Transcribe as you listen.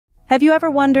Have you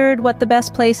ever wondered what the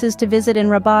best places to visit in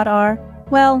Rabat are?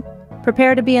 Well,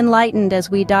 prepare to be enlightened as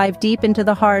we dive deep into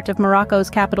the heart of Morocco's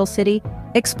capital city,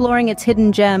 exploring its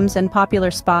hidden gems and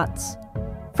popular spots.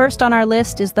 First on our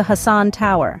list is the Hassan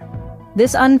Tower.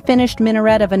 This unfinished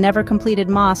minaret of a never-completed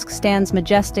mosque stands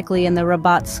majestically in the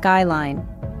Rabat skyline.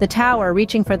 The tower,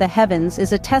 reaching for the heavens,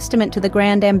 is a testament to the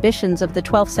grand ambitions of the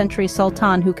 12th century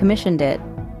sultan who commissioned it.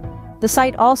 The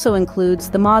site also includes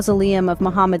the Mausoleum of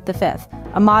Mohammed V,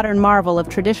 a modern marvel of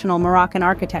traditional Moroccan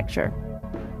architecture.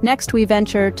 Next we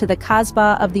venture to the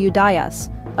Kasbah of the Udayas,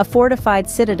 a fortified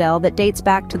citadel that dates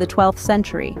back to the 12th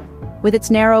century. With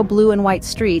its narrow blue and white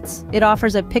streets, it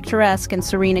offers a picturesque and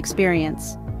serene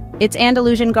experience. Its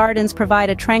Andalusian Gardens provide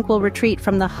a tranquil retreat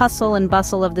from the hustle and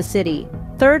bustle of the city.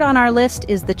 Third on our list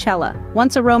is the Chellah.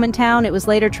 Once a Roman town, it was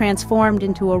later transformed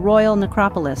into a royal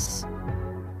necropolis.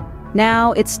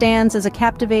 Now it stands as a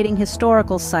captivating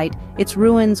historical site, its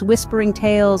ruins whispering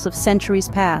tales of centuries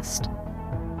past.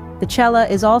 The Chellah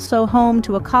is also home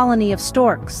to a colony of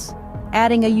storks,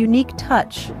 adding a unique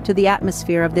touch to the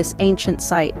atmosphere of this ancient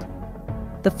site.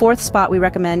 The fourth spot we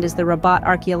recommend is the Rabat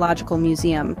Archaeological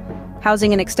Museum.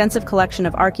 Housing an extensive collection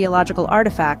of archaeological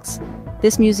artifacts,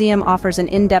 this museum offers an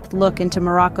in-depth look into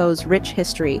Morocco's rich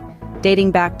history,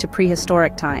 dating back to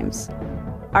prehistoric times.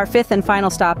 Our fifth and final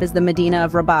stop is the Medina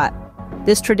of Rabat.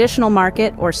 This traditional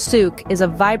market, or souk, is a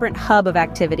vibrant hub of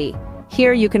activity.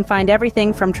 Here you can find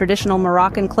everything from traditional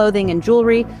Moroccan clothing and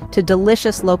jewelry to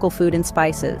delicious local food and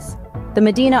spices. The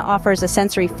Medina offers a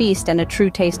sensory feast and a true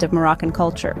taste of Moroccan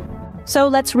culture. So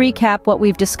let's recap what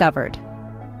we've discovered.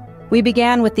 We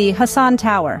began with the Hassan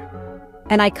Tower,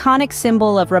 an iconic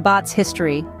symbol of Rabat's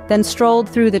history, then strolled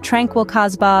through the tranquil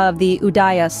Kasbah of the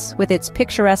Udayas with its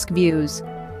picturesque views.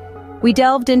 We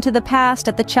delved into the past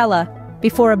at the Chellah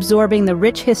before absorbing the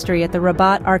rich history at the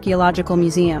Rabat Archaeological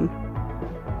Museum.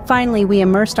 Finally, we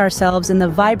immersed ourselves in the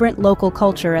vibrant local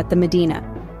culture at the Medina.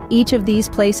 Each of these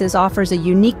places offers a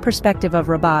unique perspective of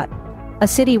Rabat, a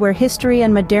city where history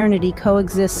and modernity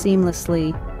coexist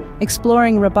seamlessly.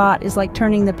 Exploring Rabat is like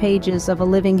turning the pages of a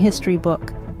living history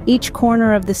book. Each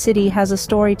corner of the city has a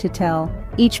story to tell,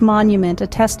 each monument a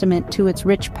testament to its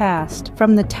rich past.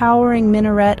 From the towering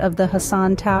minaret of the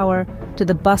Hassan Tower to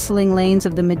the bustling lanes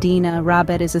of the Medina,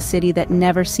 Rabat is a city that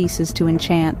never ceases to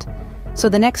enchant. So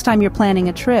the next time you're planning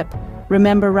a trip,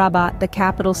 remember Rabat, the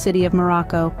capital city of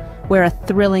Morocco, where a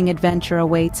thrilling adventure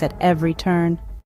awaits at every turn.